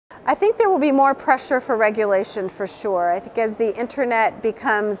I think there will be more pressure for regulation for sure. I think as the internet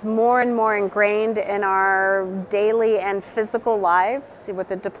becomes more and more ingrained in our daily and physical lives, with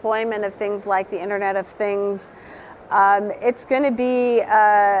the deployment of things like the Internet of Things, it's going to be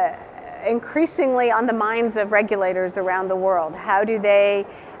increasingly on the minds of regulators around the world. How do they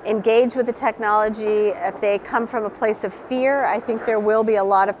engage with the technology? If they come from a place of fear, I think there will be a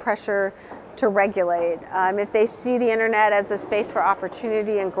lot of pressure to regulate. If they see the internet as a space for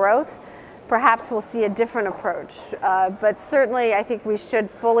opportunity and growth, perhaps we'll see a different approach. But certainly I think we should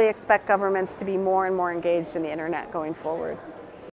fully expect governments to be more and more engaged in the internet going forward.